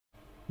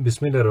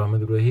بسم الله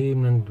الرحمن الرحیم.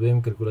 نن دویم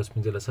کلکولس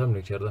 15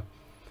 لیکچر ده.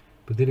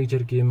 په دې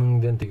لیکچر کې موږ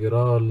د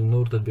انتګرال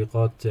نور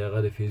تطبیقات چې هغه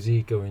د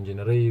فزیک او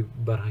انجنیرۍ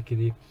برخه کې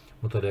دي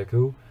مطالعه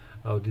کوو،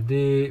 او د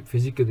دې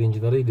فزیک او د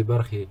انجنیرۍ د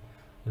برخې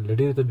له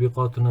ډېرو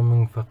تطبیقاتو نه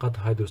موږ فقط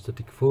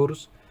هایدروستاتیک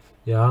فورس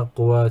یا هغه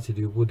قوه چې د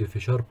اوبو د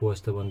فشار په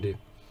واسطه باندې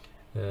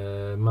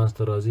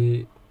منځته راځي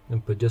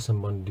په جسم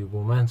باندې د اوبو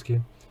منځ کې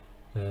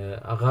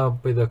هغه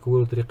پیدا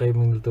کولو طریقه یې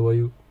موږ دلته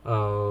وایو،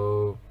 او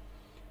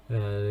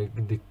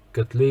د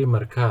کتلې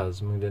مرکز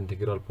موږ د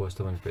انتګرال په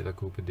واسطه باندې پیدا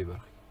کوو په دې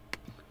برخه کې.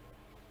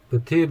 په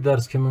تیر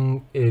درس کې موږ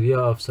ایریا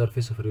اف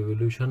سرفیس اف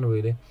ریولوشن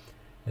ویلې،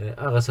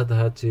 هغه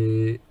سطحه چې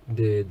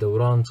د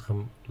دوران څخه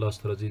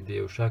لاسته راځي، د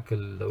یو شکل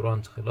دوران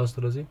څخه لاسته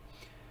راځي،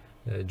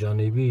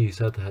 جانبي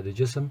سطحه د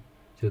جسم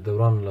چې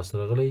دوران لاسته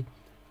راغلی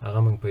هغه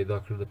موږ پیدا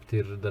کړل. په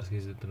تیر درس کې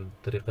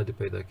طریقه د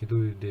پیدا کېدو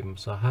د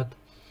مساحت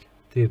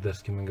تیر درس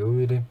کې موږ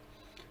وویلې.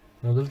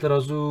 نو دلته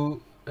راځو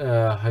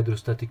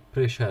هایدروستاتیک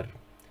پریشر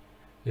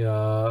یا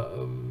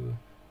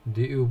د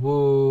اوبو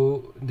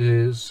د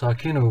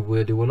ساکنو اوبو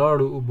یا د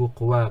ولاړو اوبو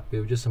قوه په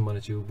یو جسم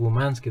باندې چې اوبو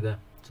منځ کې ده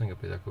څنګه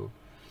پیدا کوو.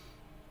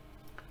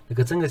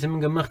 لکه څنګه چې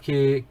موږ مخکې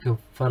که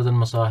فرضاً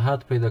مساحت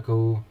پیدا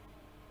کوو،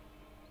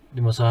 د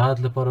مساحت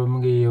لپاره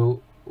موږ یو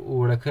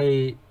وړکی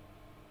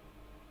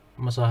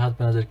مساحت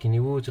په نظر کې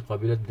نیوو چې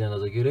قابلیت د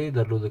اندازهګیرۍ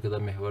درلوده، که دا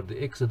محور د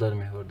اکس دا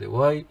محور د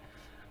وای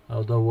او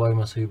دا وای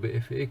مساوي به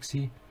اف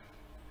اکسي.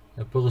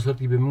 په هغه صورت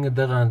کې به موږ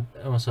دغه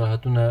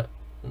مساحتونه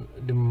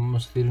د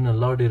مستطیلونه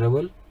لا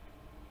ډیرول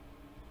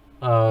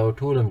او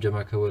ټول هم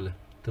جمع کوله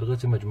تر هغه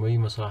چې مجموعي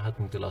مساحت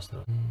موږ ته لاسته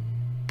راغله.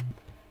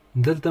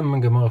 دلته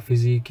موږ هغه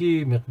فزیکي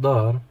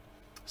مقدار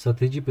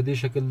ستراتیجي په دې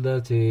شکل ده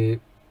چې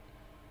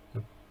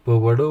په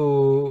وړو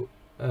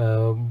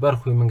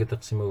برخو یې موږ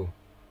تقسیموو،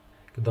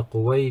 که د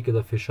قوې که د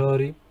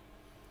فشاري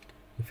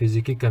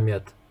فزیکي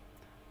کمیت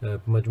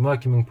په مجموعه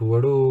کې موږ په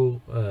وړو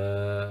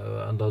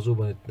اندازو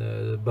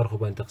باندې برخو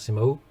باندې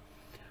تقسیموو.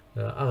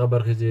 هغه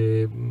برخې چې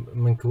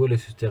موږ کولی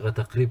شو چې هغه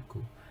تقریب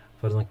کړو،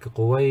 فرضاً که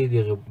قوه یې د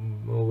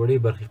وړې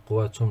برخې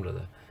قوه څومره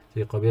ده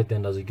چې قابلیت د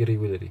اندازهګیرۍ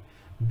ولري،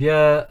 بیا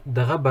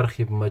دغه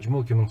برخې په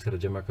مجموع کې موږ سره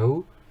جمع کوو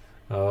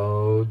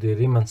او د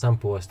ریمن سم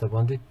په واسطه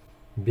باندې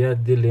بیا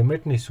د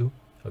لیمیټ نیسو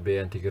او بیا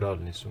انتګرال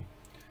نیسو.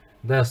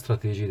 دا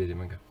استراتیژي ده د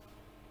موږ.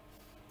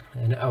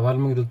 یعنې اول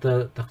موږ دلته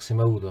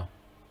تقسیموو، دا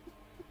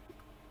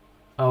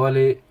اول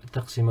یې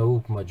تقسیموو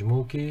په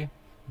مجموع کې،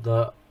 دا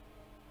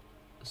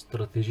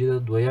استراتیژي ده.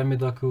 دویم یې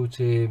دا کوو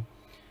چې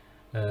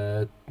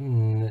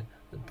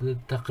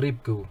تقریب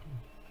کوو،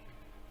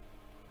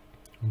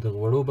 د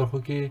وړو برخو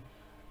کې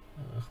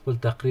خپل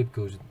تقریب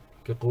کوو،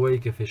 که قوه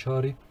که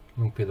فشاري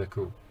موږ پیدا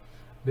کوو،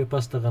 بیا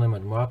پس دغه نه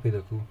مجموعه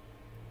پیدا کوو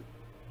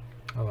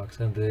او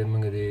اکثر د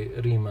موږ د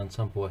ریمن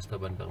سم په واسطه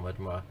باندې دغه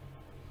مجموعه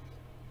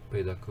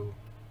پیدا کوو.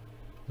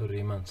 د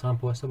ریمن سم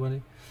په واسطه باندې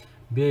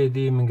بیا یې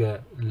دې موږ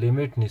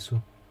لیمیټ نیسو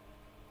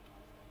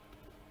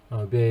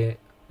او بیا یې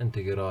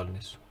انتګرال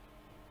نیسو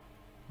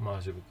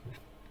محاسبه کوو.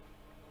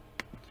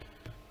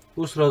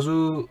 اوس راځو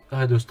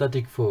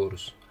هایدروستاتیک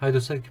فورس،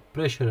 هایدروستاتیک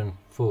پریشر اند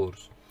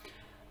فورس،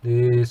 د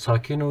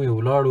ساکنو یا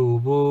ولاړو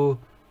اوبو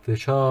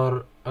فشار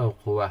او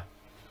قوه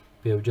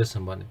په یو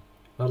جسم باندې.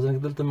 فرضاً که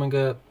دلته موږ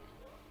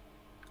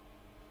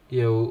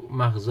یو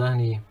مخزن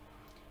یا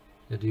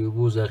د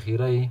اوبو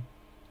ذخیره یې،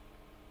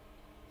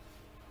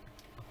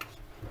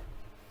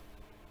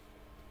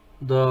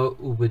 دا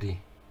اوبه دي،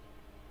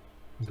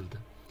 دلته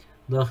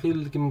داخل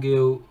کې موږ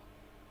یو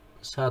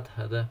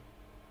سطحه ده،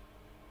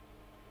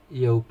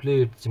 یو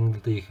پلیټ چې موږ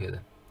دلته ایښی ده،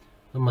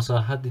 د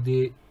مساحت د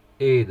دې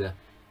ای ده،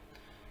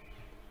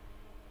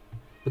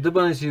 په ده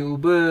باندې چې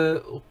اوبه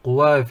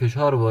قوه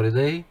فشار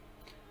واردوي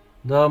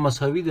دا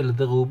مساوي ده له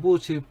دغه اوبو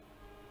چې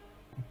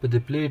په دې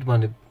پلیټ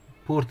باندې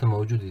پورته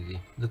موجودې دي،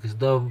 ځکه چې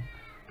دا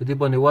په دې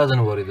باندې وزن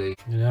واردوي.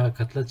 یعنې هغه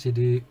کتله چې د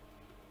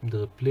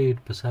دغه پلیټ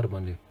په سر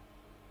باندې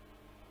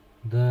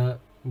دا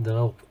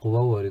دغه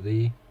قوه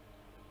واردوي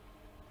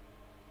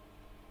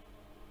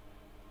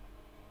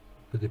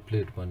په دې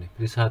پلیټ باندې، په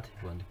دې سطح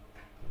باندې.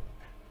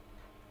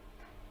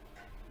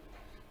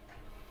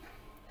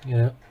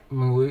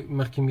 موږ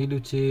مخکې ویلو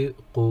چې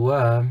قوه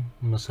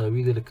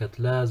مساوي ده له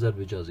کتله ضرب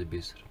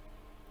جاذبې سره،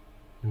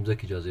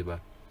 مځکې جاذبه.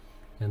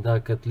 یعنې دا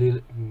کتلې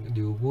د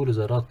اوبو له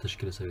ذراتو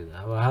تشکیل شوې ده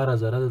او هره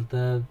ذره دلته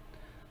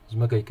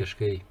ځمکه یې کش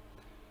کوي.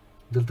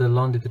 دلته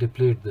لاندې ترې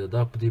پلیټ ده،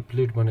 دا په دې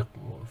پلیټ باندې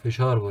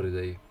فشار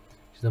واردوي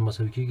چې دا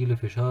مساوي کېږي له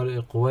فشار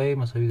قوه یې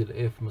مساوي ده له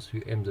اف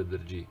مساوي ام ضرب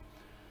در جي،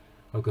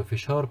 او که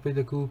فشار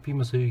پیدا کوو پی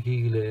مساوي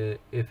کېږي له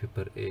اف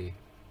پر ای،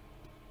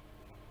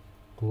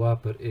 قوه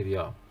پر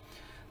ایریا.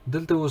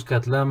 دلته اوس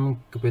کتله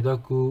که پیدا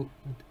کوو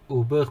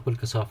اوبه خپل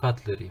کثافت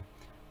لري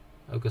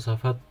او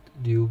کثافت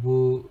د اوبو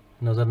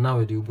نظر نه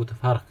وي، د اوبو ته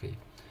فرق کوي.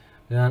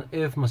 یعنې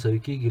اف مساوي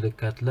کېږي له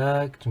کتله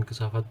چون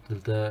کثافت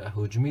دلته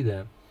حجمي ده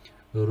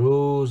رو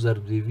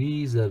ضرب د وي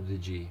ضرب د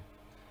جي،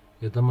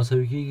 یا دا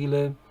مساوي کېږي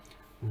له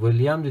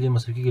ولیم د دې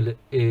مساوي کېږي له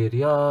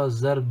ایریا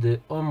ضرب د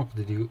عمق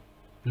د دې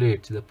پلیټ،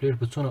 چې د پلیټ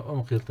په څونه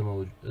عمق دلته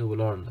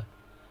ولاړ ده،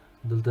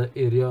 دلته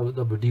ایریا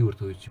دا به ډي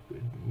ورته وایي چې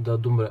دا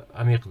دومره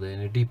عمیق ده،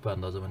 یعنې ډي په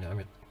اندازه باندې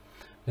عمیق ده.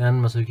 یعنې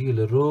مساوي کېږي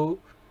له رو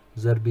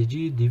ضرب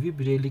جی د وی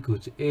بجې لیکو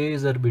چې A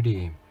ضرب D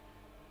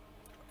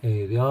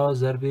ایریا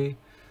ضرب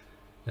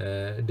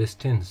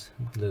ډسټنس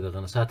د دغه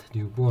نه سطح د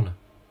اوبو نه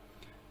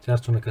چې هر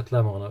څومره کتله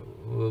مغنه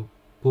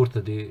پورته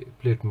د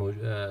پلیټ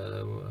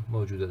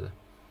موجوده ده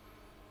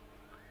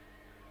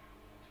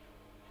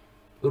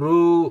رو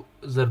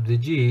ضرب د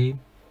جی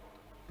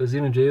په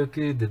ځینو ځایو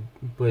کې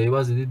په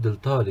یوازې د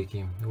دلتا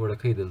لیکي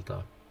وړکۍ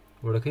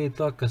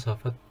دلتا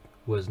کثافت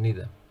وزني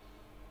ده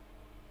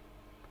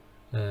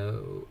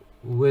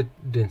weight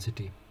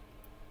density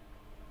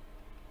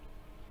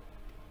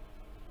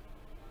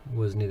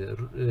وزني ده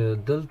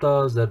دلتا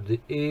ضرب د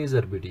A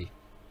ضرب D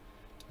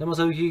دا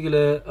مساوي کېږي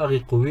له هغې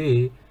قوې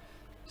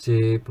چې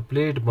په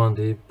پلیټ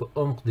باندې په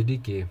عمق د D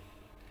کې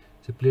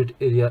چې پلیټ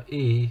ایریا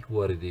A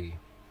واردېږي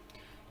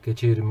که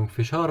چیرې موږ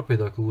فشار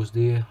پیدا کوو اوس د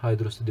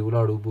هایدروست د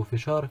ولاړو اوبو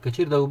فشار که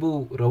چیرې د اوبو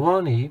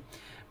روانې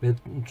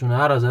چون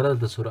هره ذره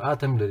دلته سرعت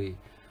هم لري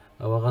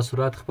او هغه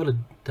سرعت خپل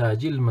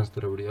تعجیل منځته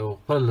راوړي او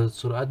خپل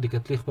سرعت د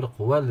کتلې خپله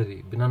قوه لري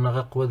بنا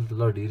هغه قوه دلته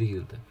لا ډېرېږي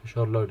دلته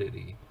فشار لا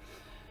ډېرېږي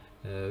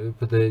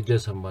په د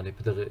جسم باندې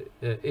په دغه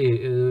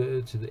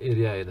چې د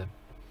ایریا یې ده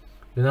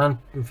بنا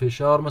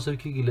فشار مساوي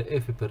کېږي له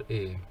F پر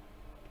A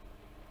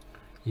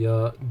یا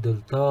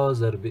دلتا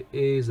ضرب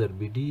A ضرب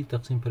D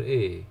تقسیم پر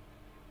A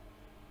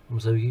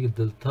مساوي کېږي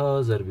دلتا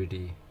ضرب D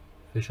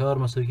فشار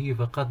مساوي کېږي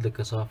فقط د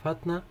کثافت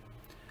نه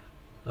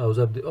او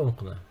ضرب د عمق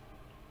نه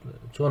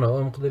څونه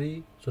عمق لري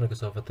څونه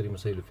کثافت لري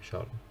مساوي له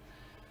فشار نه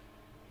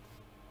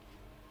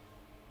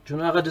چون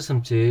هغه جسم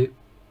چې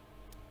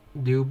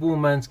د اوبو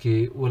منځ کې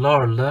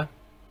ولاړ ده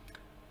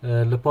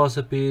له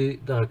پاسه پې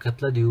دغه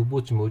کتله د اوبو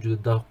چې موجوده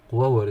دا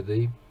قوه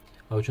واردوي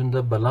او چون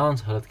دا بالانس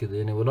حالت کې ده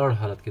یعنې ولاړ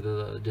حالت کې ده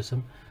جسم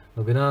نو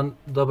بنان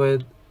دا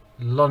باید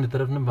لاندې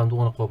طرف نه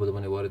همدغونه قوه به د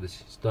باندې وارده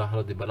شي چې دا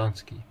حالت د بالانس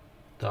کي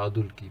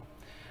تعادل کي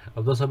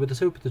او دا ثابته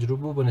شوې په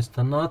تجربو باندې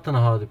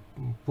تنها د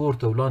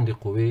پورته او لاندې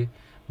قوې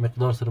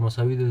مقدار سره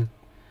مساوي ده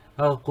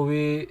هغه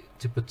قوې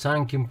چې په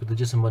څنګ کې په د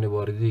جسم باندې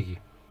واردېږي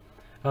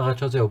هغه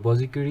چا چې او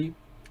بازي کړي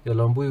یا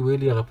لامبو یې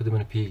ویلي هغه په دې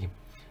باندې پوهېږي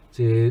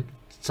چې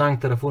څنګ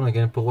طرفونه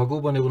یعنې په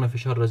غوږو باندې غونه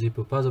فشار راځي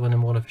په پزه باندې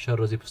مغونه فشار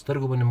راځي په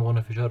سترګو باندې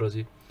مغونه فشار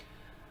راځي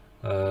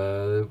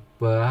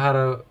په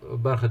هره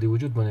برخه د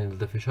وجود باندې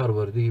د فشار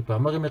واردېږي په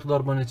همغه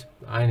مقدار باندې چې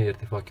عین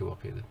ارتفاع کې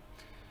واقع ده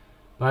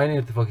په عین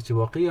ارتفاع کې چې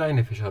واقع عین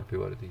فشار پرې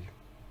واردېږي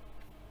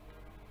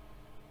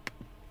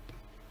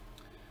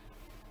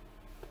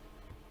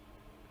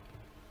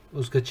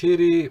اوس که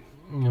چیرې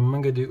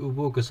موږ د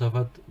اوبو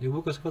کثافت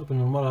په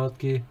نورمال حالت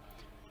کې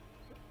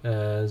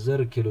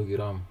 1000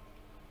 کیلوګرام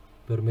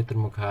پر متر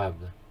مکعب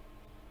ده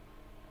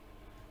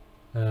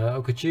او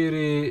که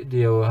چیرې د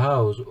یو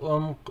حوض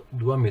عمق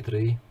 2 متره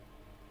وي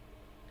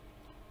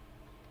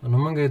نو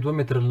موږ یې 2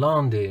 متره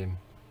لاندې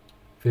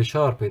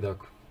فشار پیدا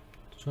کړو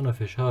څونه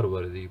فشار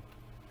واردېږي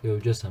په یو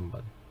جسم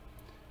باندې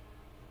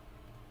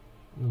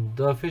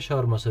دا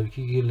فشار مساوي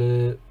کېږي له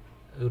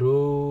رو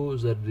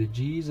ضرب د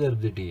جی ضرب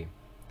د ډي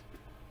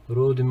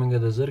رو د موږ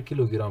د 1000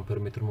 کیلوګرام پر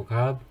متر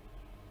مکعب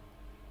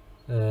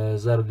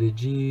ضرب د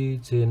جی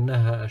چې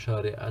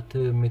 9.8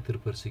 متر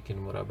پر سکند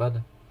مربع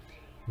ده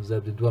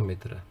ضرب د 2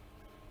 متره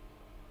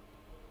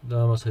دا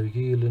مساوي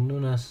کېږي له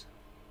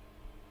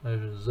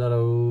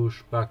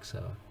 19.6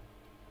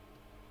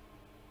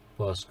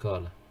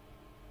 پاسکال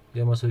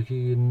یا مساوي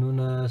کېږي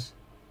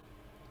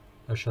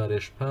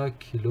 19.6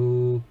 کیلو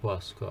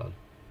پاسکال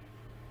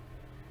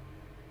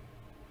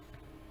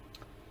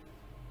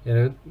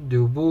یعنې د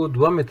اوبو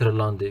 2 متره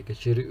لاندې که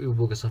چیرې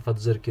اوبو کثافت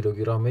 1000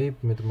 کیلوګرام وي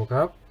په متر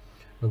مکعب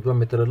نو 2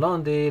 متره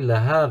لاندې له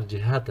هر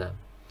جهته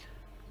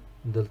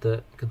دلته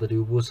که د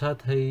اوبو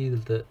سطحه وي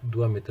دلته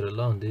 2 متره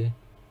لاندې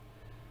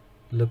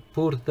له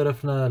پورته طرف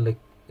نه له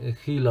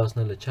ښي لاس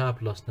نه له چپ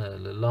لاس نه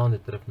له لاندې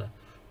طرف نه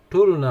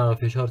ټولو نه هغه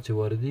فشار چې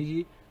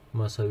واردېږي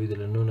مساوي ده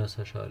له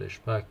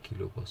 19.6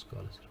 کیلو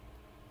پاسکال سره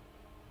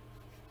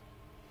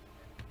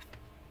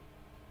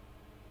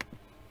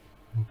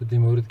په دې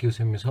مورد کې اوس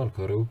یو مثال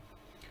کاروو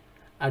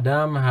A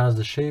dam has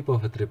the shape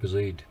of a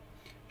trapezoid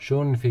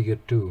shown in figure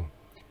 2.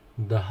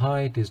 The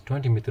height is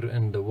 20 meter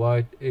and the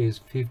width is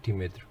 50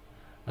 meter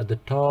at the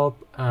top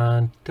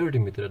and 30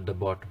 meter at the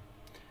bottom.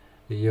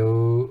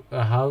 یو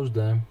هاوس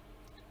ده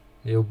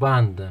یو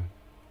بند ده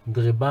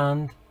دغه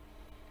بند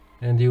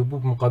د یو اوبو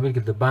په مقابل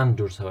کې د بند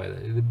جوړ شوی ده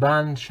د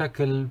بند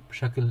شکل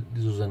د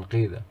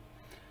زوزنقې ده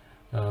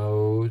او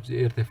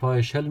ارتفاع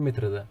 60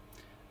 متره ده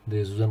د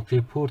زوزنقې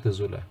پورته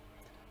ځوله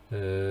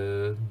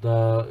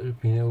دا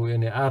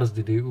یعنې عرض د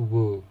دې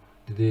اوبو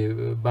د دې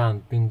بند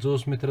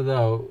 50 متره ده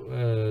او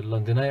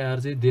لاندنی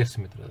عرض یې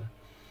 10 متره ده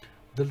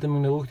دلته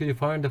موږ نه غوښتي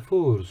find the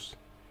force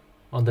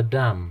on the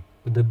dam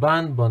په د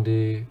بند باندې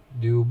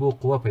د اوبو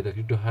قوه پیدا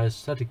کړي د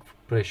هایدروستاتیک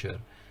پریشر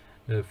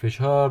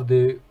فشار د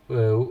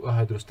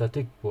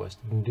هایدروستاتیک په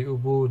واسطه د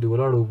اوبو د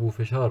ولاړو اوبو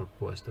فشار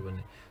په واسطه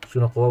باندې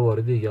څونه قوه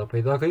واردېږي او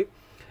پیدا کوي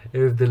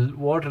if the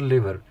water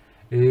level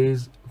is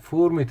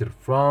 4 meter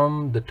from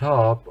the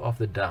top of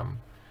the dam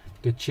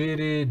که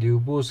چیرې د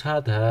اوبو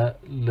سطحه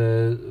له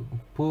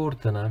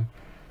پورته نه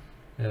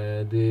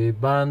د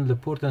بند له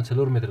پورته نه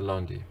 4 متره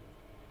لاندې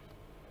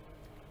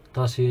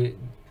تاسې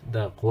د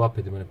قوه په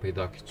دې باندې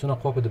پیدا کړي څونه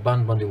قوه په دې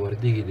بند باندې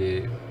واردېږي د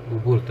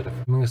اوبو له طرف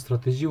موږ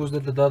استراتیژي اوس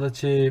دلته دا ده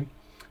چې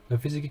د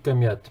فزیکي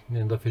کمیت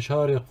یعنې د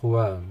فشار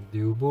قوه د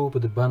اوبو په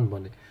دې بند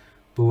باندې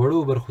په وړو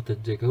برخو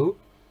تجزیه کوو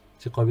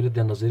چې قابلیت د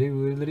اندازې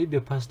لري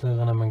بیا پس له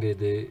هغه نه موږ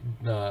د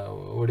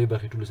وړې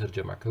برخې ټولې سره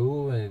جمع کوو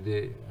د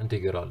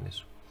انتګرال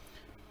نیسو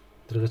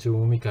تر هغه چې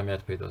عمومي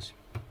کمیت پیدا شي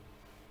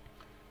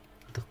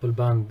خپل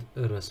بند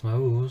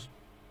رسموو اوس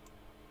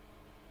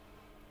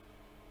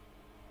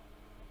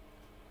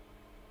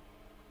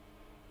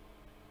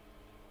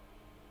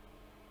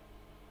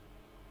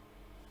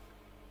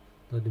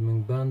دا د موږ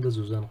بند د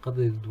زوزنقه د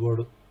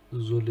دواړو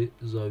زولې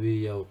زاویې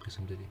یو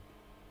قسم ته دي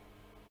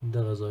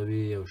دغه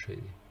زاویې یو شی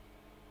دي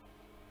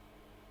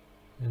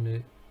یعنې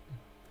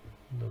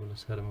دا به له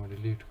سره موږ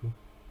ډیلیټ کړو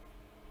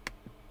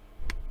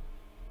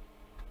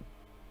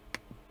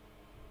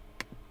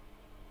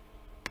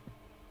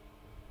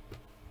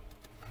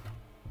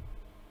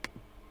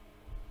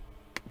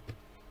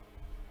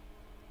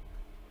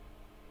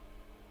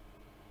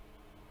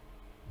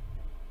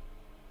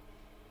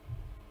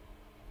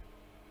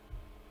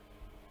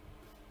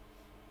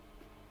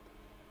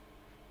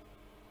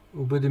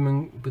اوبه دې موږ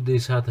په دې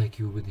سطحه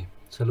کې اوبه دي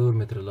 4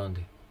 متره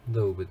لاندې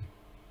دا اوبه دي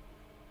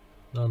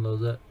دا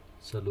اندازه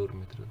 4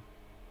 متره ده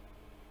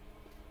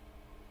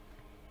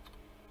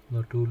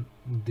دا ټول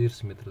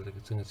 10 متره ده که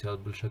څنګه چې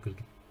بل شکل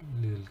کې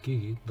لیدل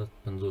کېږي دا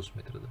 50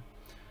 متره ده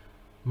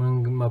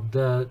موږ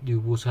مبدا د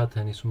اوبو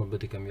سطحه نیسو مبدا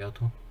د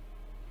کمیاتو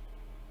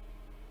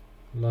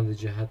لاندې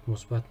جهت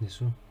مثبت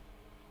نیسو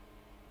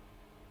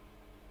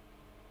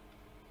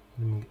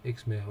د موږ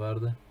اکس محور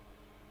ده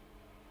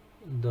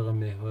دغه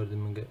محور د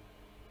موږ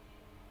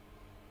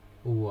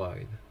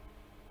واي ده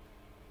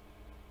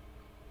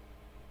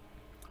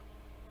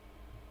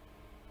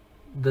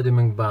دا د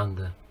موږ بند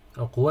ده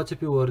او قوه چې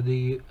پې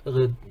واردېږي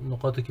هغه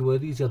نقاطو کې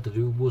واردېږي چې هلته د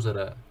اوبو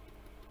سره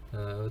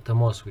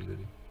تماس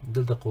ولري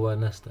دلته قوه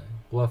نشته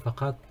قوه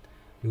فقط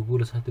د اوبو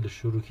له سطحې له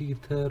شروع کېږي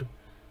تر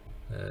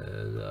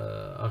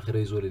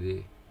اخري زورې د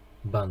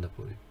بنده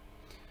پورې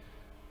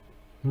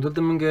دلته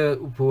موږ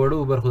په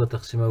وړو برخو ته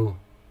تقسیموو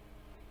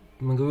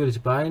موږ ویل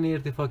چې په عین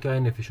ارتفاع کې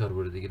عین فشار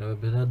واردېږي نو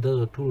په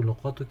دغه ټولو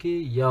نقاطو کې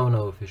یو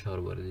نوع فشار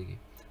واردېږي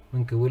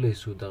موږ کولی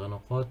سو دغه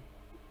نقاط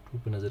ټول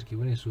په نظر کې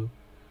ونیسو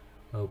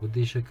او په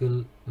دې شکل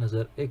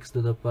نظر اکس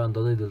د په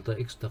اندازه دلته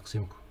اکس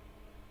تقسیم کړو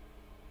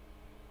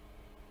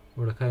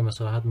وړوکی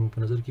مساحت موږ په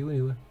نظر کې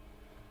ونیوه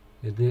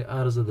د دې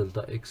عرض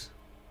دلته اکس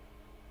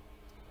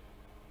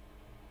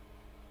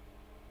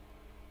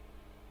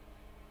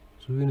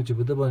سو وینو چې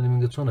په ده باندې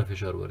موږ څونه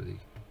فشار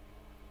واردېږي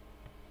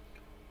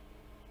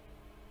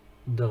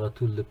دغه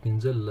طول د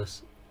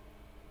 15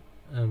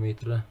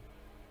 متره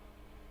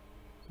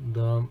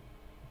دا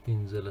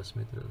 15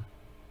 متره ده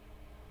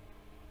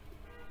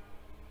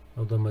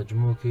او د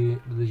مجموع کې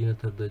د دې نه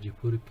تر دجې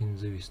پورې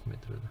 25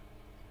 متره ده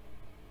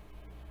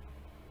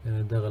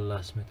یعنې دغه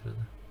 10 متره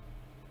ده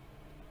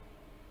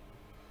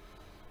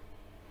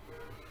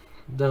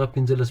دغه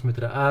 15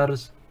 متره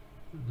عرض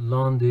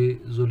لاندې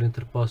زولې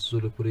تر پاس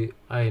زولې پورې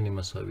عین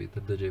مساوي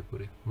تر دجې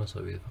پورې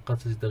مساوي فقط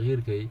چې تغییر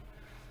کوي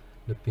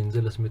د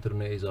 15 مترو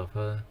نه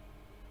اضافه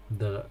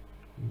د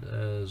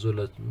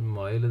زوله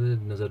مایله ده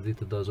نظر دې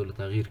ته دا زوله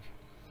تغییر کوي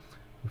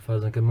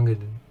فرضاً که موږ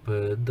په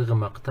دغه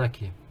مقطع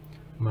کې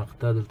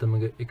مقطع دلته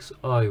موږ اکس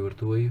آی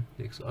ورته وایو د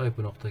اکس آی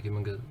په نقطه کې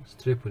موږ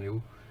سټریپ ونیو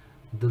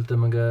دلته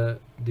موږ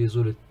د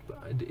زولې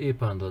د ای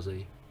په اندازه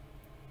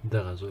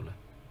دغه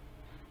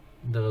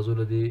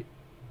زوله د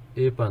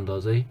ای په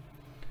اندازه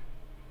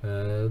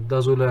دا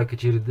زوله که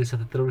چیرې دې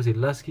سطحې ته ورسېږي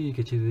 10 کېږي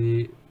که چیرې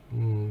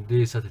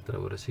دې سطحې ته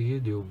راورسېږي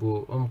د اوبو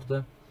عمق ته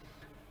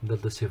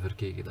دلته 0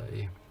 کېږي دا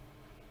ای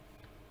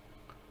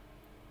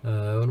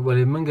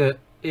ولې موږ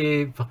ای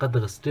فقط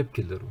دغه سټریپ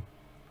کې لرو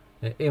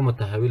ای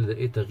متحول د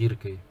ای تغییر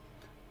کوي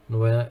نو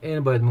ای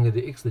باید موږ د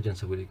اکس د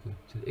جنسه ولیکو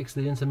چې د اکس د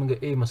جنسه موږ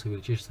ای مساوي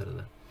له چیش سره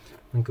ده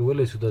موږ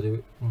کولی شو دا د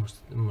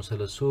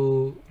مثلثو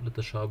له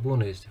تشابه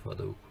نه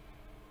استفاده وکړو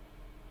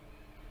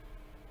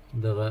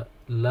دغه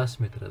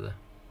 10 متره ده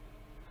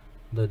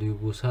دا د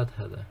اوبو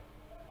سطحه ده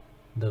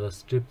دغه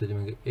سټریپ ته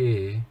موږ ای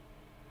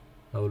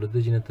او له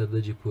دجې نه تر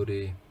دجې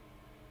پورې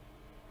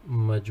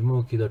مجموع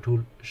کې دا ټول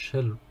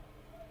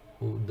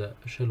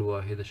شل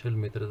واحده 20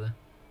 متره ده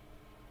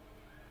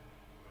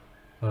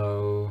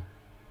او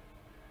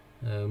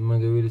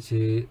موږ ویل چې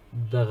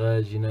دغه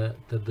جینه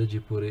تر دجې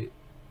پورې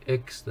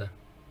اکس ده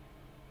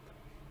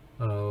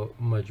او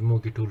مجموع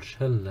کې ټول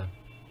 20 ده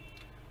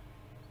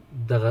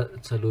دغه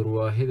 4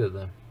 واحده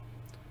ده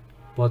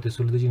پاتې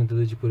سول د جینه تر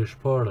دجې پورې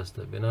 14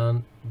 ده بنان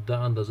دا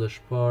اندازه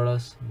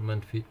 14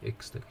 منفي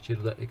اکس ده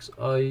چیرې دا اکس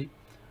آی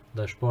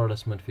دا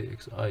 14 منفي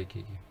اکس آی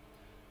کېږي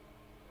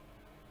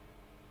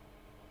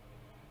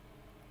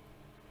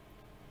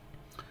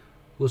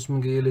اوس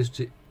موږ ویلی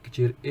چې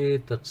چیرې ای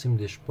تقسیم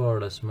د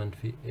 14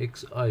 منفي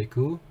اکس آی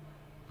کو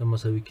دا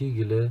مساوي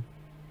کېږي له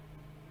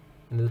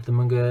دلته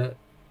موږ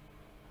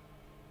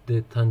د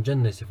تانجنت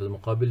نه استفاده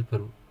مقابل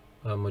پر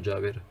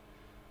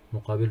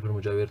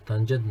مجاور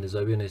تانجنت نه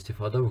زاویې نه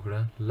استفاده وکړه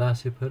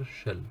 10 پر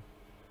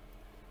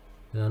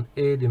 20 بنان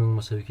A د موږ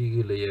مساوي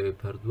کېږي له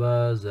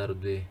 1/2 ضرب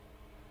د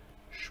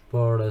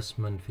 14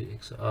 منفي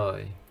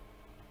XI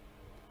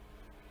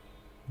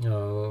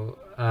او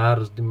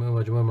عرض د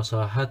مجموع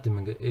مساحت د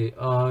موږ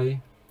AI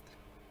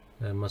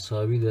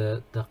مساوي ده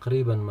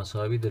تقریبا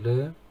مساوي ده له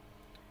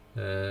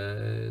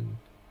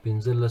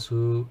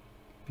 15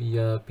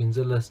 یا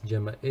 15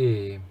 جمع A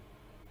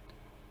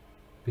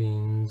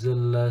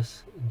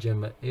 15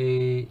 جمع A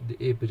د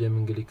A په جمع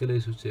موږ لیکلی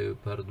شو چې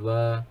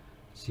 1/2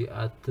 سی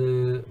 8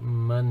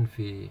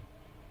 منفي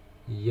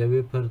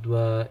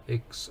 1/2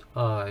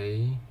 XI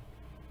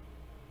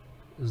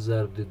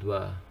ضرب د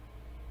 2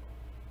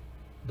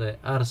 د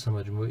عرض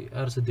مجموعي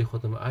عرض دی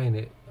خودم عین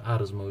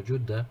عرض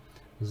موجود ده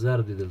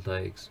ضرب د دلتا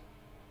X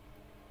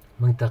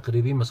من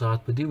تقریبی مساحت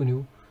په دی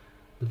ونیو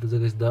دلته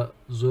ځکه چې دا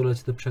زوله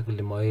چې په شکل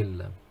مایل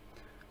ده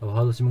او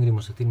حالا چې موږ د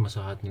مستطیل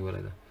مساحت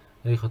نیولی ده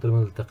هغې خاطر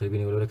موږ تقریبي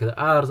نیولی که د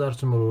عرض هر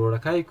څومره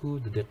وړوکی کړو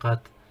د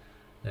دقت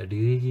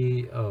ډیریږي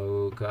او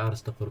که عرض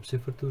تقرب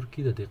صفر ته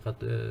ورکړي د دقت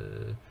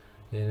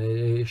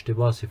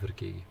اشتباه صفر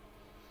کېږي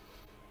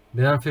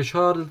بنان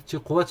فشار چې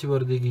قوه چې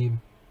واردېږي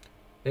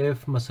F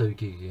مساوي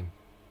کېږي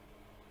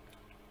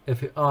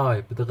FI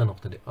په دغه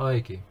نقطه د I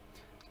کې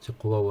چې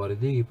قوه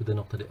واردېږي په دغه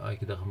نقطه د I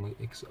کې دغه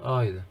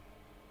XI ده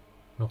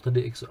نقطه د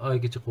XI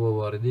کې چې قوه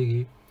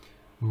واردېږي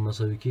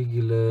مساوي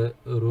کېږي له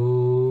رو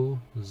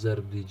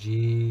ضرب د G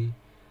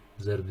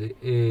ضرب د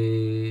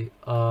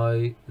AI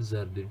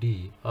ضرب د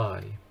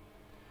DI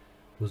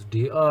اوس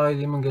DI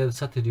دی موږ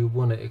سطح د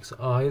اوبو نه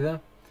XI ده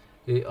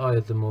AI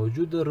دلته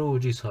موجود ده رو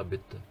G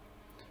ثابت ده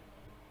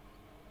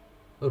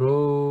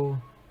رو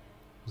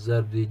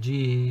ضرب د G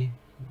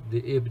د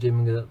A په ځای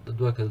موږ د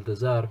 2 کله د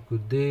ضرب کړو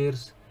 10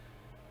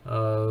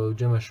 او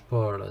جمع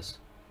 14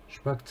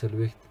 شپږ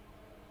څلوېښت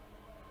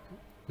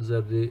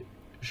ضرب د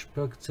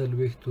شپږ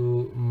څلوېښتو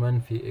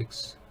منفي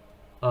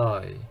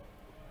XI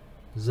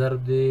ضرب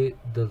د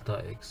دلتا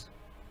X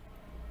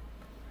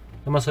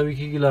دا مساوي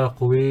کېږي له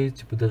قوې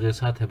چې په دغه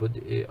سطحه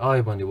I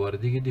باندې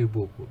واردېږي د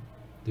اوبو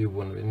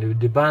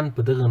د بند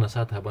په دغه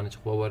سطحه باندې چې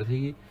قوه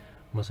واردېږي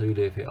مساوي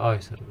له FI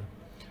سره ده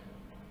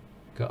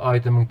که I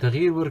ته موږ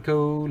تغییر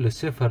ورکوو له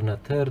صفر نه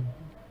تر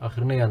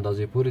اخرنۍ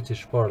اندازې پورې چې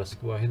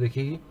 14 واحده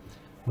کېږي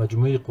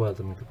مجموعي قوه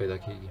ته موږ پیدا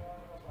کېږي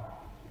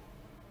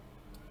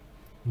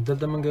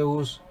دلته موږ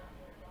اوس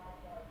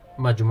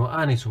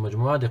مجموعه نیسو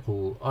مجموعه د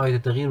قوو I ته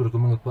تغییر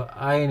ورکوو موږ په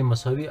عین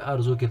مساوي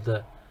عرضو کې ته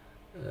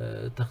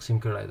تقسیم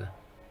کړی ده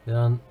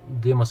یعنې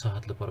دې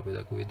مساحت لپاره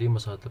پیدا کوو دې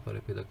مساحت لپاره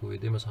پیدا کوو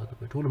دې مساحت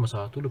لپاره ټولو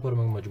مساحتو لپاره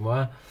موږ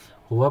مجموعه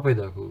قوه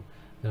پیدا کوو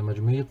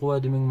مجموعي قوه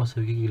د موږ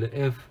مساوي کېږي له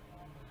F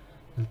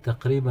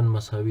تقریبا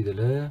مساوي ده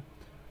له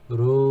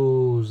رو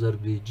ضرب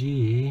د G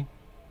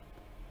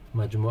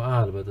مجموعه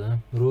البته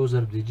رو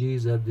ضرب د G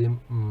ضرب د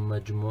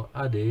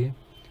مجموعه د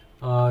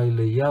I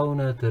له 1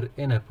 نه تر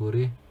n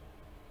پورې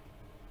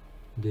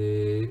د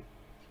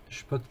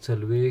شپږ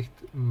څلوېښت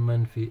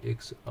منفي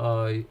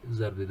XI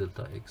ضرب د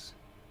دلتا X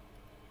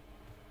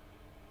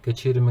که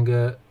چیرې موږ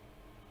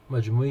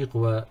مجموعي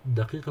قوه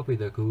دقیقه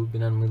پیدا کوو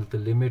بنان موږ دلته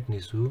لیمیټ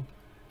نیسو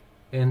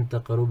n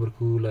تقرب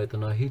ورکوو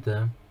لایتناهي ته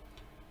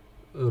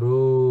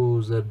رو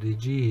ضرب د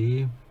G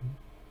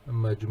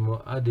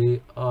مجموعه د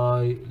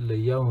I له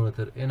 1 نه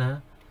تر n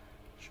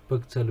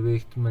شپږ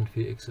څلوېښت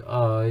منفي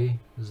XI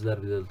ضرب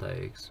د دلتا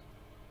X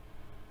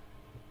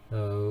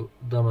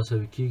دا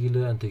مساوي کېږي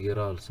له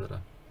انتګرال سره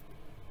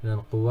بنان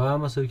قوه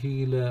مساوي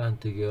کېږي له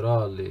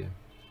انتګرال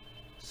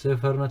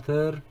صفر نه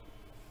تر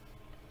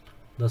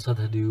دا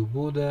سطح د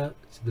اوبو ده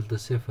چې دلته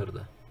صفر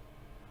ده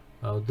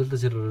او دلته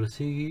چې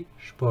رارسېږي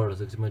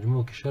 14 چې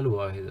مجموع کې 20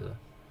 واحده ده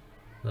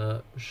دا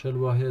 20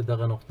 واحده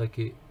دغه نقطه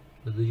کې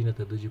له د G نه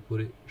تر د G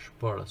پورې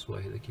 14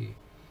 واحده کېږي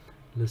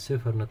له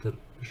صفر نه تر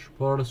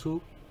 14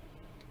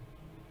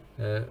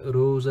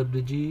 رو ضرب د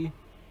G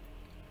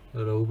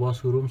رو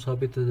باسو روم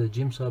ثابته ده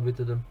جیم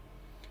ثابته ده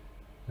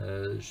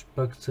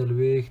شپږ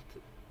څلوېښت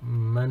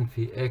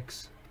منفي X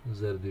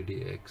ضرب د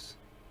DX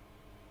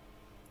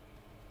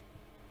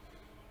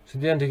چې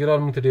دې انټګرال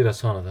موږ ته ډېره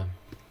اسانه ده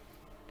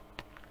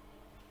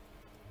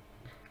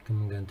که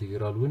موږ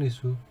انټګرال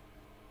ونیسو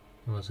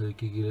مساوي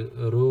کېږي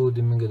رو د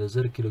موږ د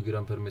 1000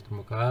 کیلوګرام پر متر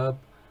مکعب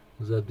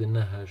ضرب د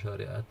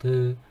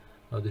 9.8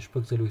 او د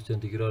شپږ څلوېښت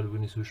انټګرال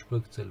ونیسو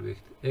شپږ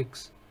څلوېښت X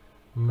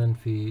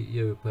منفي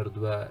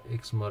 1/2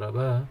 X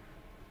مربع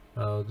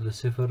او د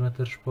صفر نه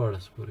تر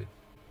 14 پورې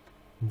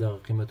دغه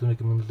قیمتونه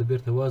کې موږ دلته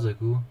بیرته وضع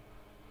کړو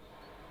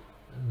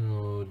نو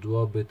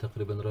ځواب به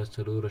تقریبا راشي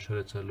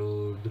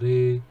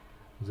 4.43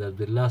 ضرب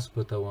د 10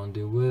 په توان د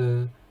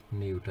 7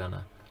 نیوټنه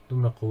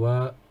دومره قوه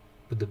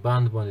په د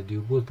باند باندې د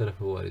اوبو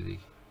طرفه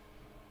واردېږي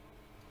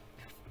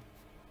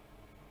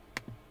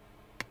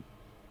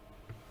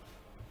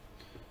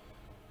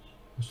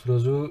اوس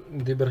راځو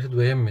دې برخې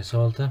دویم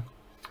مثال ته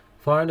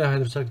Find a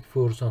hydrostatic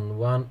force on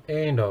one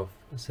end of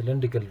a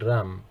cylindrical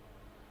drum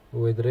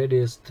with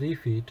radius 3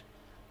 feet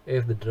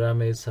if the drum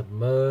is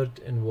submerged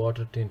in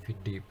water 10 feet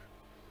deep.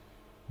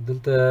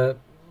 دلته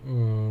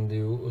د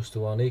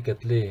استوانۍ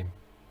کتلې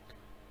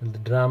د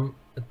ډرام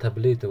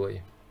تبلې ته وایي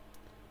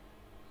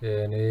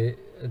یعنې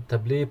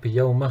تبلې په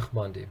یو مخ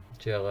باندې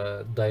چې هغه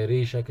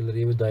دایرې شکل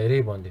لري یوې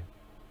دایرې باندې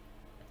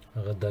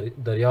هغه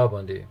دریا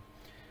باندې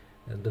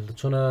دلته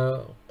څونه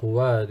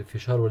قوه د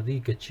فشار وردي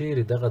که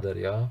چیرې دغه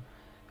دریا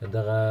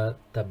دغه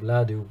تبله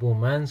د اوبو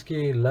منځ کې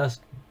 10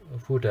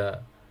 فوټه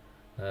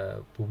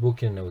په اوبو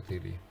کې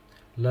ننوتلي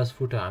 10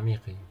 فوټه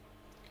عمیق وي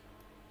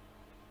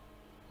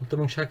دلته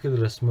موږ شکل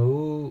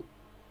رسموو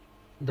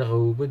دغه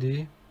اوبه دي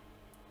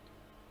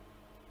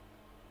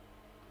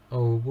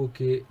او اوبو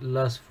کې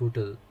 10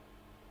 فوټه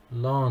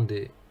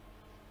لاندې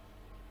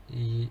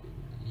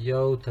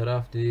یو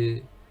طرف د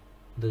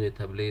دغې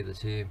تبلې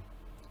داسې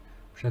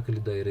شکل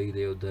دایرې د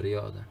یو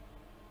دریا ده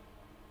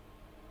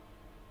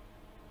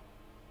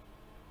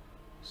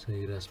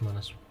صحیح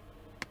رسمانه شو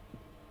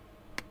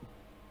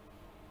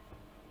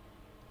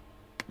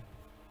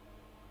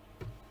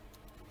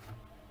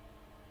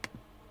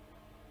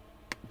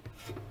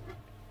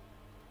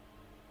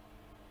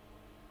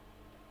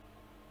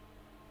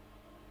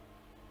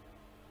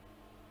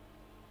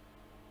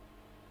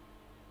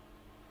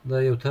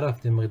دا یو طرف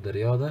د مغ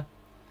دریا ده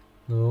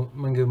نو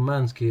موږ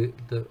منځ کې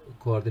د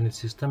کوآردینیت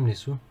سیستم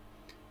نیسو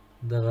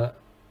دغه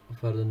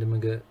فرضاً د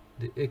موږ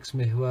د ایکس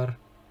محور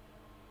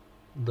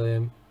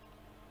دایم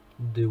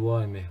د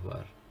وای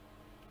محور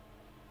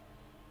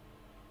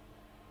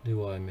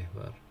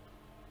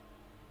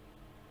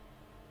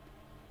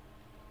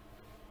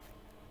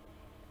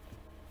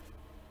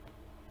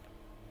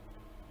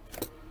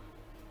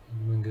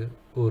موږ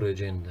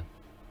اوریجن ده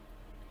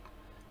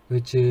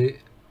چې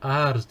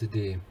عرض د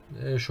دې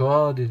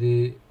شعاع د دې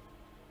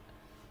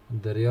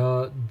دریا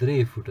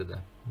 3 فوټه ده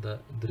دا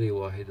 3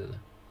 واحده ده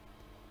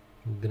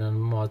بنان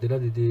معادله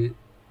د دې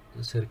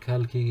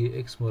سرکل کېږي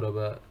x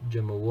مربع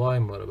جمع y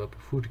مربع په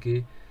فوټ کې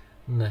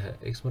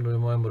 9 x مربع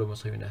y مربع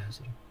مساوي 9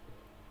 سره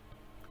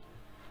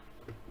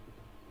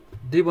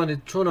دې باندې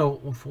څونه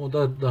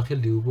دا داخل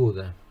دی اوبو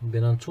ده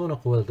بنان څونه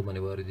قوه د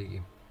باندې واردېږي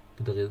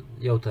په دغه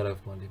یو طرف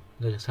باندې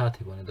دغه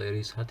سطحې باندې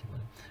دایرې سطحې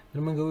باندې نو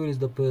موږ ویل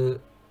د په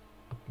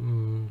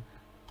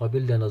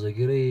قابل د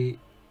اندازهګیرۍ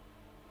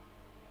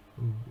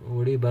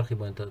وړې برخې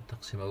باندې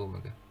تقسیموو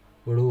موږ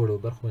وړو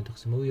برخو باندې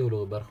تقسیموو یو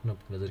لږ برخه نه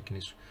په نظر کې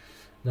نیسو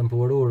دا په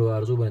وړو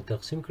عرضو باندې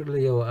تقسیم کړل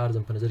یو عرض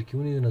په نظر کې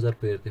ونیو نظر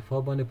په ارتفاع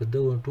باندې په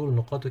دغه ټولو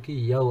نقاطو کې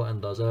یو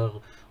اندازه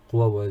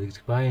قوه واردېږي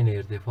چې په عین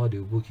ارتفاع د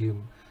اوبو کې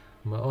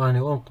عین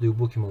عمق د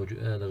اوبو کې موجود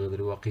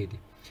دغه واقع دي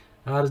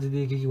عرض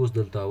دې کې اوس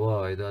دلته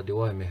وای دا د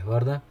وای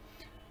محور ده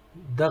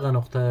دغه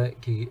نقطه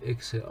کې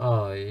اکس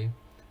آی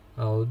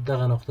او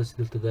دغه نقطه چې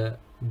دلته ده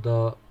دا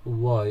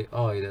وای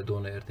آی ده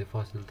دونه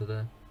ارتفاع دلته ده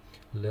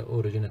له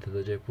اوریجن ته د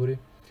جای پورې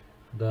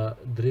دا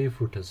 3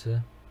 فوټه څه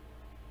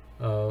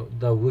او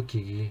دا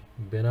وکیږي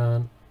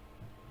بنان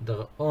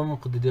دغه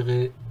عمق د دغه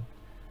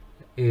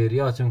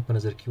ایریا چې موږ په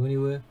نظر کې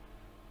ونیوه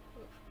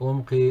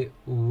عمق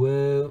و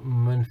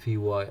منفي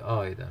وای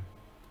آی ده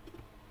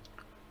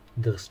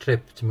دغه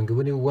سټریپ چې موږ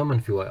ونیو و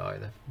منفي وای آی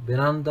ده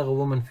بنان دغه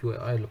و منفي وای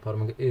آی لپاره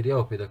موږ ایریا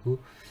پیدا کړو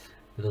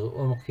دغه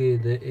عمق کې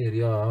د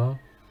ایریا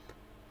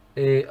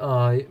ای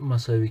آی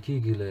مساوي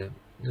کېږي له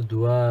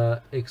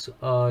 2 اکس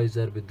آی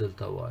ضرب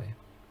دلتا وای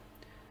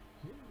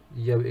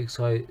یو اکس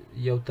آی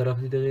یو طرف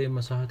دی دغه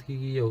مساحت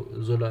کېږي یو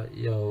زله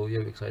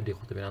یو اکس آی دی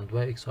خو ته بینان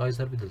 2 اکس آی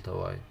ضرب دلتا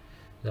وای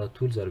دا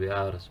طول ضرب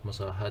عرض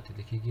مساحت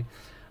دی کېږي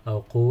او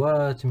قوه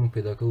چې موږ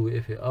پیدا کوو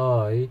اف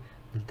آی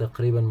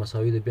تقریبا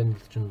مساوي ده بیا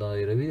دلته چون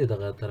دایروي ده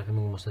دغه طرف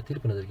موږ مستطیل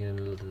په نظر کې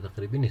دلته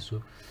تقریبي نیسو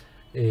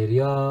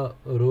ایریا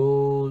رو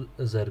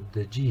ضرب د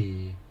جی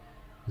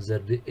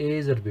ضرب د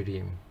ای ضرب ډی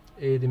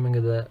ای دی موږ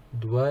ده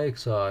 2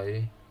 اکس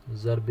آی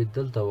ضرب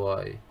دلتا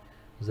وای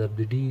ضرب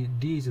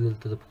دی چې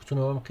دلته د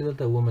پکڅونو عمق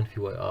دلته و منفي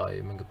وای آی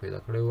موږ پیدا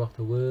کړی وخت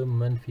و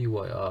منفي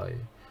وای آی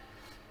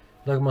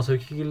دا مساوي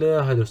کېږي له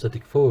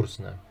هایدروستاتیک فورس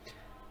نه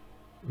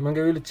موږ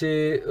ویل چې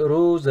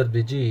رو ضرب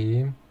جی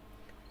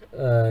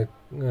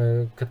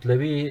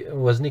کتلوي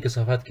وزني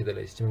کثافت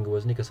کېدلی شي چې موږ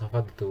وزني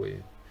کثافت دلته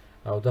وایو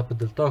او دا په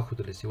دلتا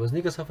ښودلی شي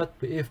وزني کثافت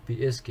په اف پی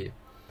اس کې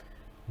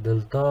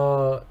دلتا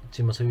چې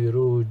مساوي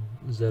رو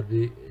ضرب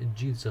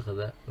جی څخه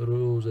ده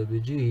رو ضرب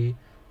جی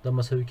دا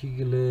مساوي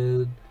کېږي له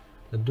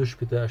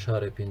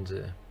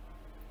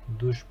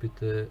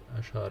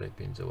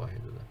 2.5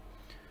 واحده ده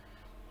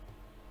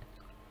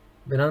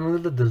بنان موږ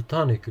دلته دلتا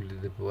نه کړي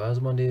ده په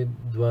وضع باندې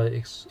 2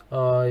 اکس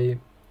آی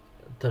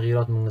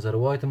تغییرات موږ نظر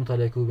وای ته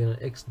مطالعه کوو بنان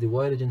اکس دی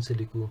وای رجن څه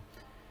لیکو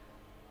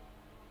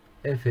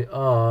اف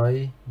آی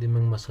د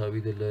موږ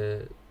مساوي ده له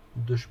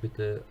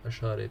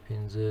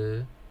 2.5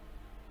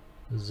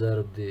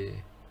 ضرب دی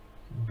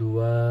 2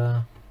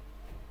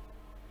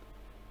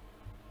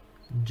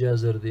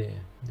 جذر دی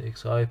د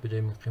اکس آی په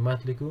ځای موږ قیمت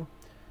لیکو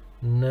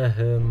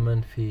 9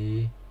 منفي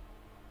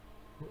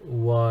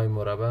وای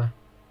مربع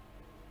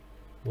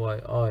وای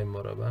آی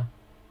مربع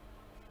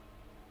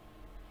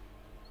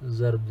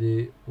ضرب دی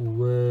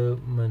و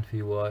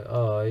منفي وای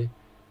آی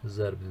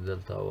ضرب دی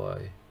دلتا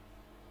وای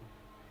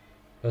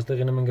پس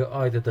دغه نه موږ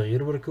آی ته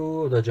تغییر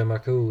ورکوو دا جمع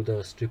کوو د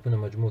سټریپونه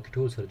مجموع کې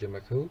ټول سره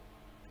جمع کوو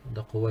د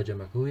قوه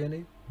جمع کوو یعنی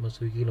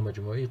مساوي کېږي له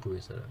مجموعي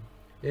قوې سره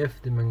اف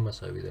د موږ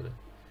مساوي ده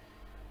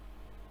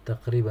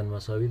تقریبا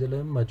مساوي ده له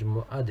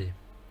مجموعه ده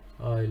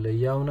آی له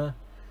یو نه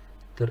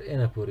تر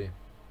n پورې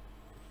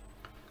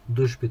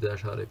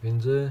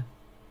 2.5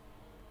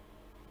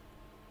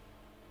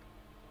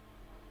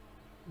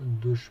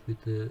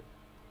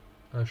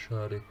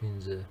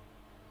 2.5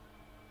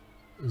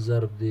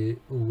 ضرب د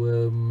و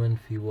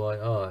منفي واي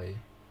آي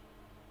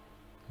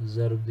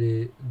ضرب د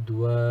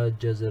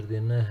 2 جذر د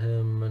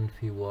 9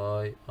 منفي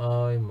واي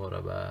آي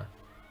مربع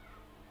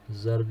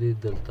ضرب د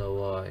دلتا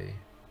واي.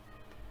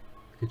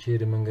 که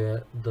چیرې موږ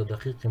د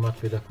دقیق قیمت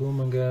پیدا کوو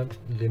موږ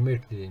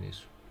لیمیټ دې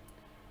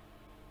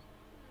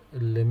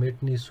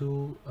نیسو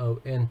او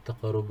n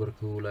تقرب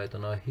ورکوو ولایت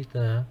ناهي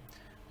ته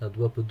د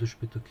 2 په 2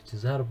 شپېتو کې چې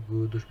ضرب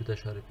کوو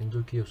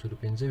 2.5 کې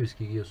 125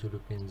 کېږي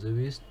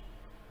 125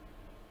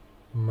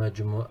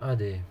 مجموعه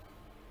ده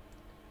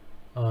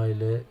آی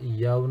له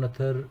یو نه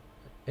تر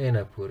n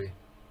پورې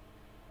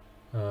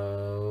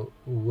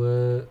و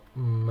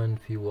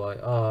منفي واي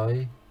آی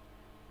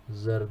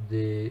ضرب د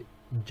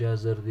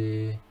جذر د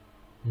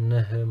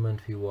 9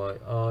 منفي واي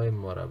آی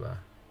مربع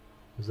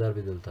ضرب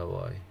دلتا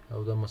واي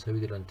او دا مساوي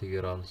ده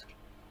انتګرال سره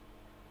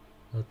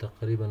دا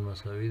تقریبا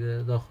مساوي ده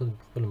دا خود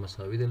خپل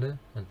مساوي ده له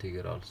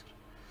انتګرال سره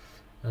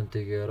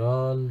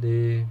انتګرال د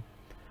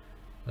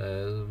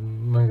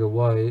منګه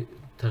واي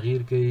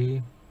تغییر کوي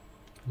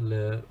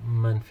له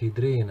منفي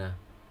 3 نه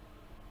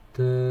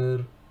تر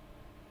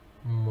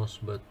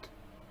مثبت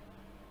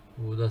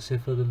و دا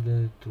صفر دلته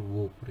تر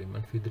 2 پورې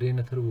منفي 3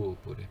 نه تر 2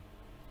 پورې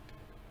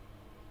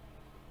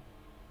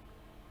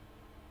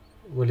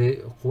ولې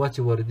قوه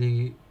چې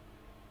واردېږي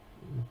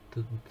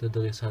د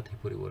دغې سطحې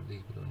پورې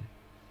واردېږي بدونې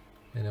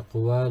یعنې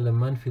قوه له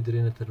منفي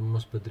 3 نه تر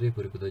مثبت 3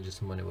 پورې په دا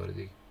جسم باندې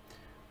واردېږي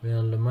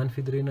یعنې له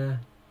منفي 3 نه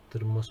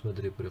تر مثبت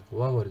 3 پورې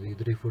قوه واردېږي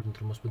 3 فوټ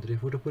تر مثبت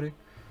 3 فوټه پورې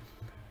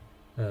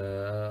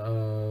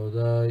او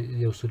دا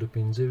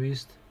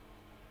 125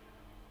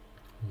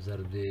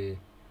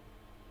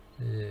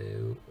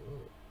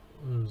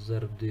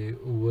 ضرب د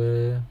و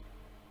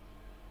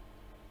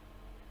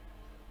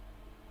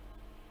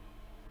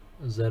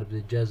ضرب د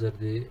جذر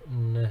د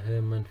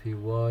 9 منفي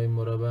واي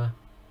مربع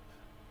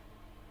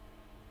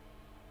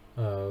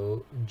او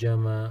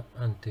جمع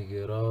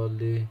انتګرال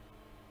دی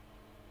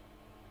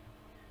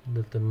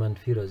دلته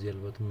منفي راځي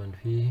البته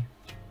منفي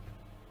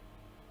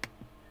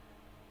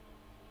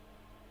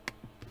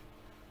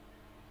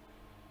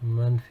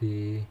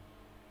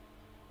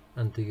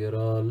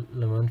انتګرال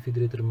له منفي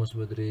 3 تر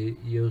مثبت 3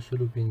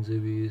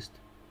 125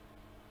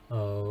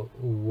 او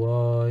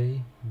واي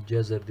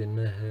جذر د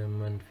 9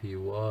 منفي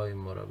واي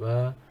مربع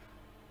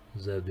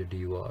ضرب د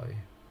dy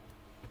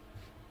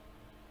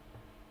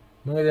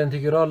موږ د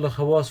انتګرال له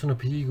خواصو نه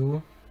پوهیږو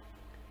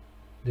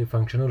د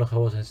فنکشنو له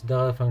خواصو نه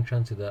دا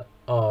فنکشن چې د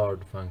آرډ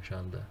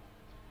فنکشن ده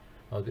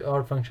او د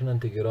آرډ فنکشن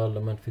انتګرال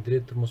له منفي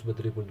 3 تر مثبت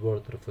 3 پر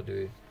دواړو طرفو د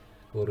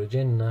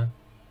اوريجن نه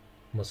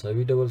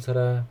مساوي ډول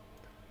سره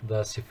دا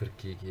صفر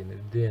کېږي یعنې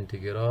د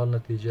انتګرال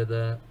نتیجه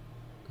ده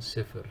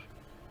صفر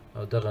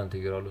او دغه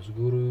انتګرال اوس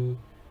ګورو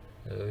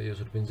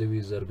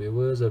 125 ضرب و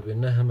ضرب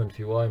 9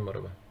 منفي واي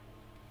مربع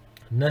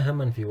 9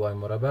 منفي واي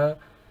مربع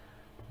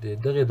د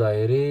دغې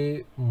دایرې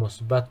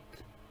مثبت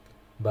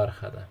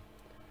برخه ده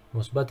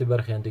مثبت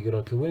برخه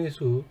انتګرال که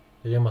ونیسو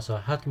هغې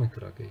مساحت موږ ته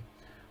راکوي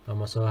او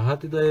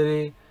مساحت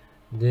دایرې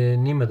د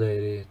نیمه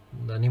دایرې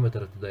دا نیمه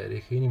طرف د دایرې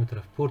ښیي نیمه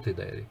طرف پورته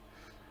دایرې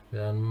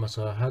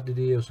مساحت د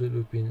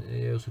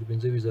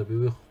 125 ضرب و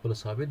خپله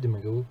ثابت دی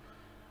موږ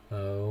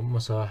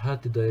مساحت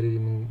د دایرې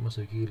موږ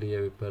مساوي کېږي له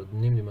یوې پر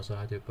نیم د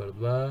مساحت یوې پر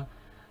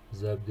 2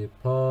 ضرب د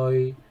پای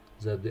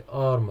ضرب د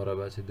آر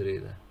مربع چې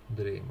 3 ده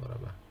 3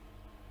 مربع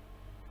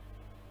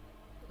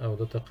او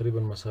دا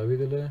تقریبا مساوي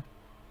ده له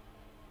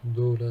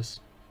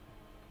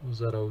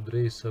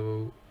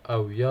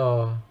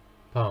 12,370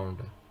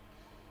 پاونډه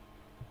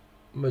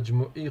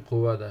مجموعي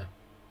قوه ده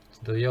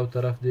د یو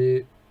طرف د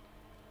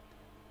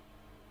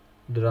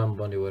ډرام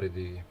باندې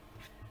واردېږي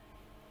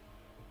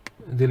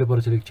دې لپاره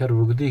چې لیکچر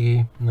اوږدېږي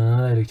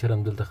نننی لیکچر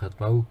همدلته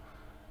ختموو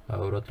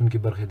او راتلونکي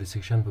برخې د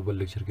سیکشن په بل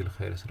لیکچر کې له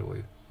خیر سره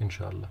وایو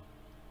انشاءالله